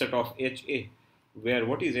is subset of HA. Where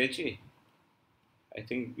what is HA? I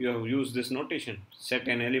think you have used this notation, set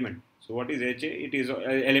and element. So what is HA? It is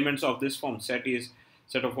elements of this form. Set is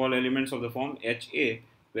set of all elements of the form HA,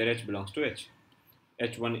 where H belongs to H.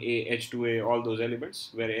 H1A, H2A, all those elements,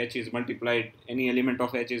 where H is multiplied, any element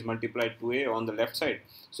of H is multiplied to A on the left side.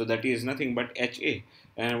 So that is nothing but HA.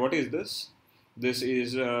 And what is this? This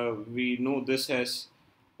is, we know this as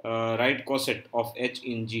right coset of H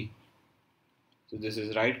in G. So this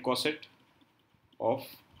is right coset of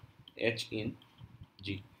H in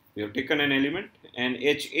G. We have taken an element and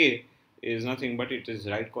HA is nothing but it is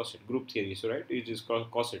right coset, group theory. So right, it is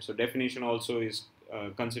coset. So definition also is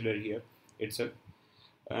considered here itself.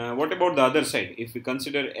 What about the other side? If we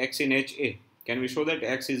consider X in HA, can we show that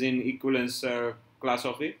X is in equivalence class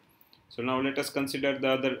of A? So now let us consider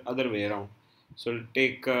the other way around. So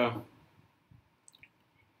take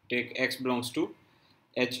X belongs to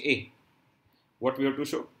HA. What we have to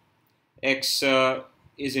show? X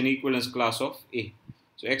is in equivalence class of A.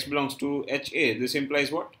 So X belongs to HA. This implies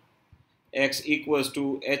what? X equals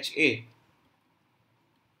to HA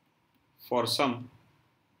for some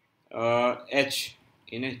H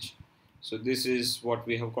in H. So this is what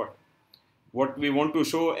we have got. What we want to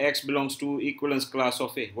show, X belongs to equivalence class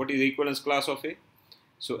of A. What is equivalence class of A?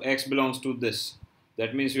 So X belongs to this.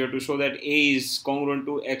 That means we have to show that A is congruent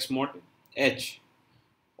to X mod H.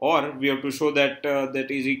 Or we have to show that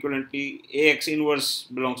that is equivalently AX inverse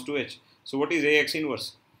belongs to H. So what is AX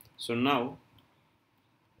inverse? So now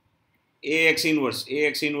AX inverse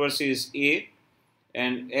is A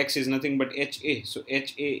and X is nothing but HA. So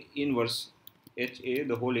HA inverse, HA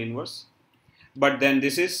the whole inverse. But then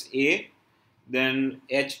this is A, then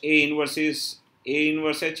HA inverse is A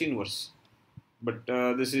inverse H inverse. But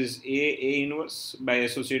this is A inverse by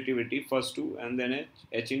associativity, first two, and then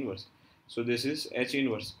H inverse. So this is H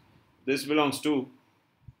inverse. This belongs to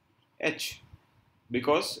H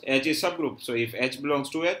because H is subgroup. So if H belongs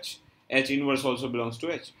to H, H inverse also belongs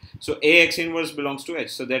to H. So AX inverse belongs to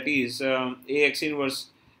H. So that is AX inverse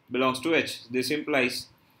belongs to H. This implies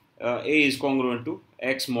A is congruent to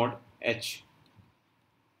X mod H.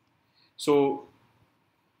 So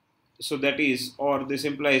that is, or this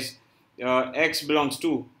implies X belongs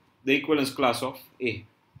to the equivalence class of A.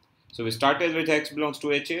 So we started with X belongs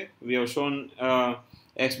to HA. We have shown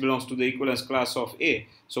X belongs to the equivalence class of A.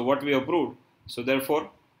 So what we have proved? So therefore,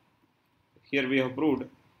 here we have proved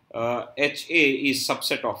HA is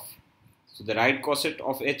subset of. So the right coset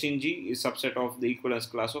of H in G is subset of the equivalence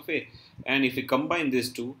class of A. And if we combine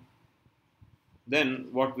these two, then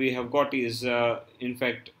what we have got is, in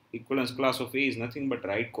fact, equivalence class of A is nothing but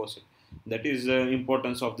right coset. That is the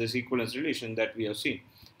importance of this equivalence relation that we have seen.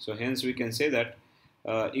 So hence we can say that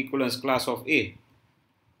equivalence class of A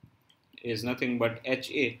is nothing but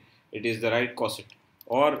HA. It is the right coset.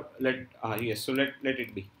 Or let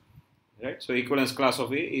it be. Right. So equivalence class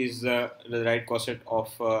of A is the right coset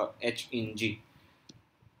of H in G.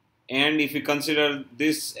 And if we consider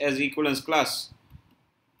this as equivalence class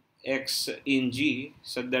X in G,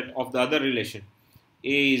 such that of the other relation,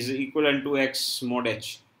 A is equivalent to X mod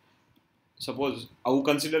H. Suppose I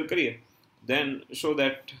consider करिए, then show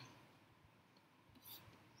that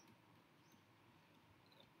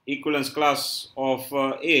equivalence class of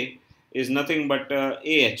A is nothing but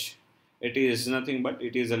AH. It is nothing but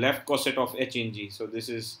it is a left coset of H in G. So this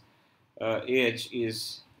is AH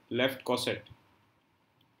is left coset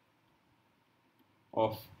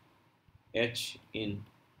of H in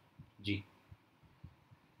G.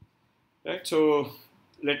 Right. So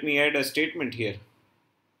let me add a statement here.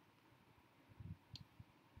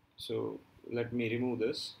 So let me remove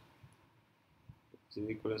this. This is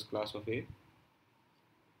equivalence class of A.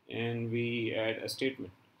 And we add a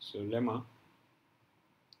statement. So lemma,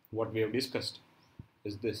 what we have discussed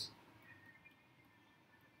is this.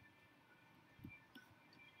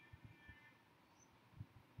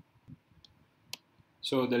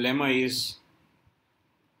 So the lemma is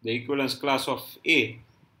the equivalence class of A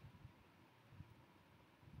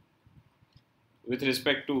with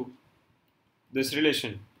respect to this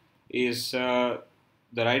relation is the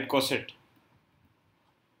right coset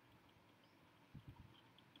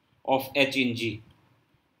of H in G.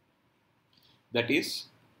 That is,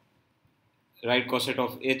 right coset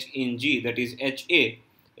of H in G, that is HA,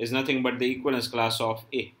 is nothing but the equivalence class of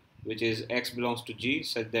A, which is X belongs to G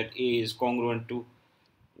such that A is congruent to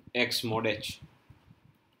X mod H.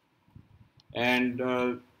 And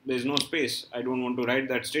there's no space. I don't want to write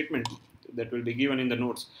that statement, that will be given in the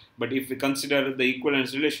notes. But if we consider the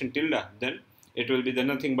equivalence relation tilde, then it will be the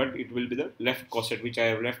nothing but it will be the left coset, which I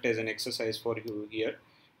have left as an exercise for you here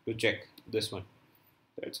to check this one.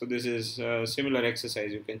 Right? So this is a similar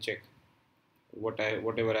exercise. You can check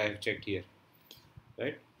whatever I have checked here,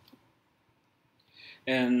 right?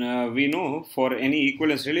 And we know for any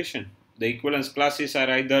equivalence relation, the equivalence classes are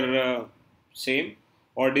either same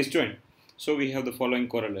or disjoint. So we have the following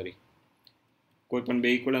corollary. કોઈ પણ બે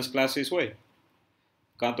equivalence classes હોય,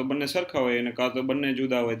 કાં તો બંને સરખા હોય અને કાં તો બંને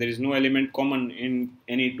જુદા હોય. There is no element common in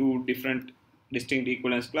any two different distinct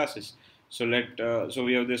equivalence classes. So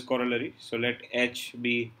we have this corollary. So let H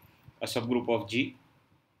be a subgroup of G.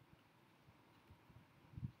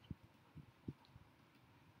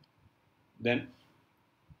 Then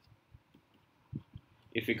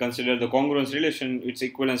if we consider the congruence relation, its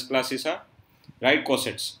equivalence classes are right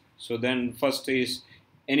cosets. So then first is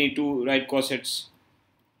any two right cosets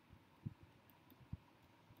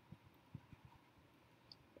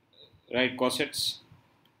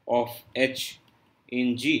of H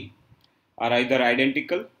in G are either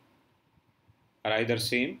identical or either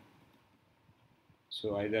same.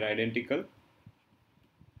 So either identical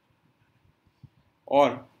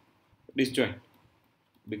or disjoint,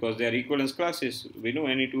 because they are equivalence classes. We know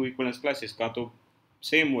any two equivalence classes का तो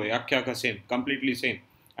same way, आख्या का same, completely same,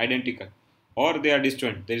 identical, or they are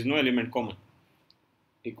disjoint. There is no element common.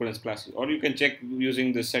 Equivalence classes, or you can check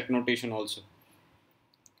using the set notation also.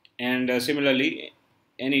 And similarly,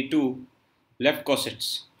 any two left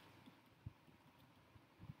cosets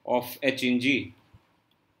of H in G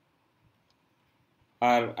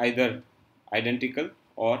are either identical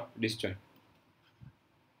or disjoint.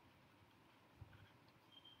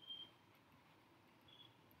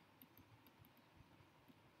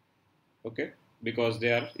 Okay, because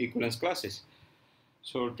they are equivalence classes.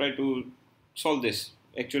 So try to solve this.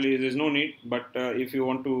 Actually, there is no need, but if you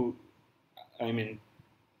want to,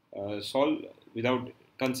 solve without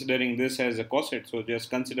considering this as a coset, so just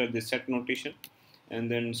consider this set notation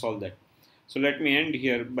and then solve that. So let me end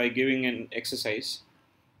here by giving an exercise,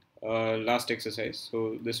 last exercise.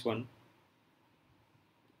 So this one,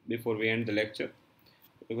 before we end the lecture,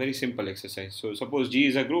 a very simple exercise. So suppose G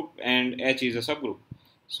is a group and H is a subgroup.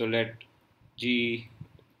 So let G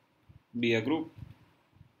be a group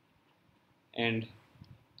and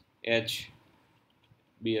H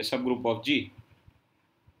be a subgroup of G.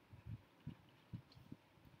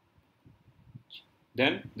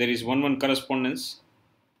 Then there is 1-1 correspondence.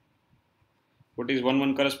 What is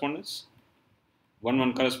 1-1 correspondence?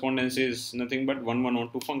 1-1 correspondence is nothing but 1-1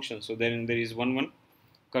 onto function. So then there is 1-1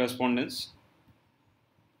 correspondence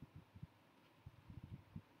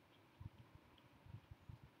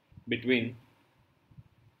between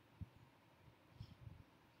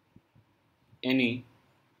any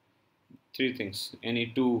three things: any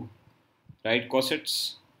two right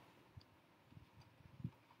cosets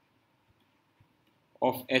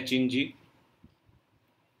of H in G,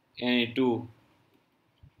 any two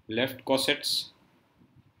left cosets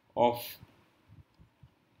of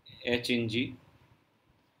H in G,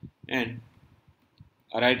 and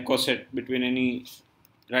a right coset between any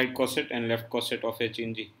right coset and left coset of H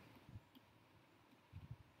in G.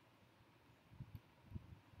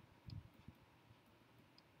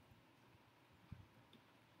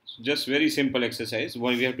 So just very simple exercise.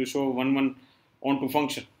 Well, we have to show 1-1 onto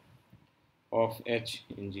function of H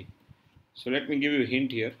in G. So let me give you a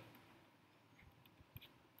hint here.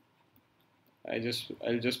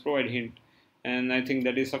 I'll just provide hint, and I think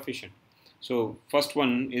that is sufficient. So first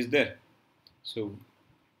one is there. So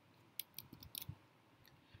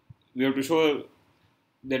we have to show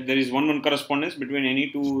that there is 1-1 correspondence between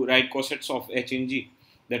any two right cosets of H in G.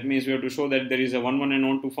 That means we have to show that there is a 1-1 and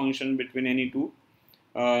onto function between any two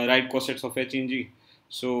right cosets of H in G.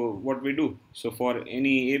 So what we do? So for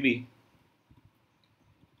any AB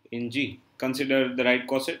in G, consider the right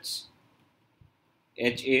cosets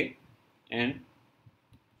HA and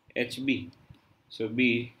HB. So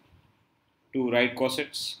B, two right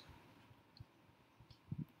cosets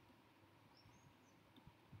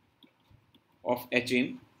of H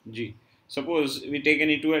in G. Suppose we take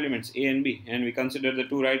any two elements A and B and we consider the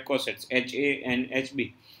two right cosets HA and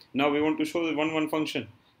HB. Now we want to show the 1-1 function.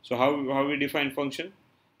 So how we define function?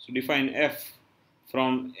 So define f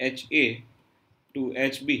from HA to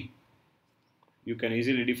HB. You can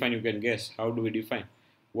easily define, you can guess. How do we define?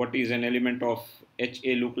 What is an element of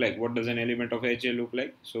HA look like? What does an element of HA look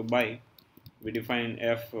like? So by, we define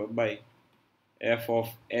f by f of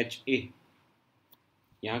HA.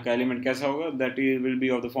 यहाँ का element कैसा होगा? That will be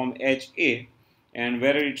of the form HA, and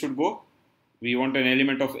where it should go? We want an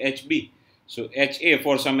element of HB. So HA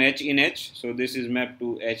for some H in H. So this is mapped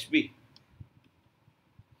to HB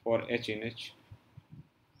for H in H.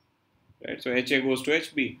 Right? So HA goes to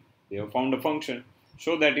HB. We have found a function.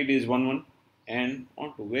 Show that it is 1, 1 and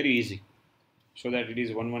onto. Very easy. Show that it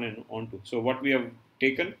is 1, 1 and onto. So what we have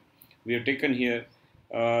taken? We have taken here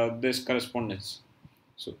this correspondence.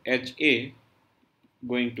 So HA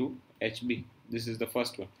going to HB. This is the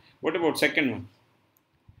first one. What about second one?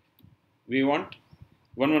 We want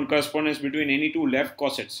 1, 1 correspondence between any two left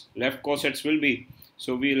cosets. Left cosets will be,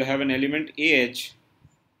 so we will have an element AH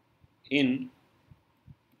in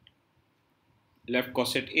left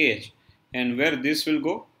coset AH, and where this will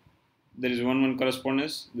go, there is 1, 1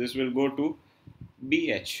 correspondence. This will go to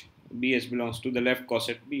BH. BH belongs to the left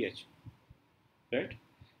coset BH, right?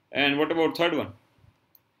 And what about third one?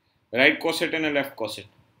 Right coset and a left coset.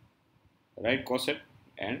 Right coset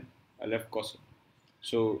and a left coset.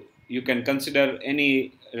 So you can consider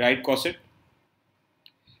any right coset.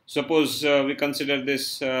 Suppose we consider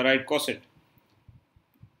this right coset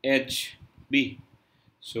HB.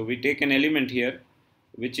 So we take an element here,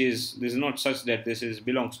 which is, this is not such that this is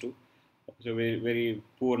belongs to. So very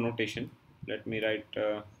poor notation. Let me write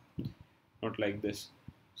not like this.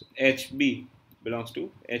 So HB belongs to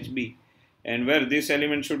HB, and where this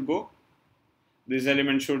element should go? This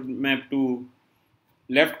element should map to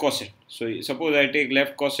left coset. So suppose I take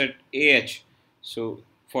left coset AH. So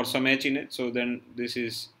for some H in it, so then this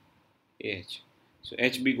is AH. So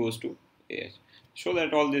HB goes to AH. Show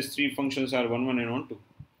that all these three functions are 1, 1 and 1, 2.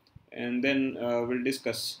 And then we'll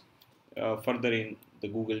discuss further in the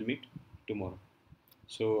Google Meet tomorrow.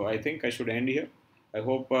 So I think I should end here. I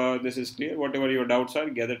hope this is clear. Whatever your doubts are,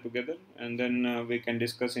 gather together, and then we can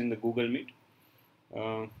discuss in the Google Meet,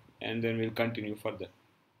 and then we'll continue further.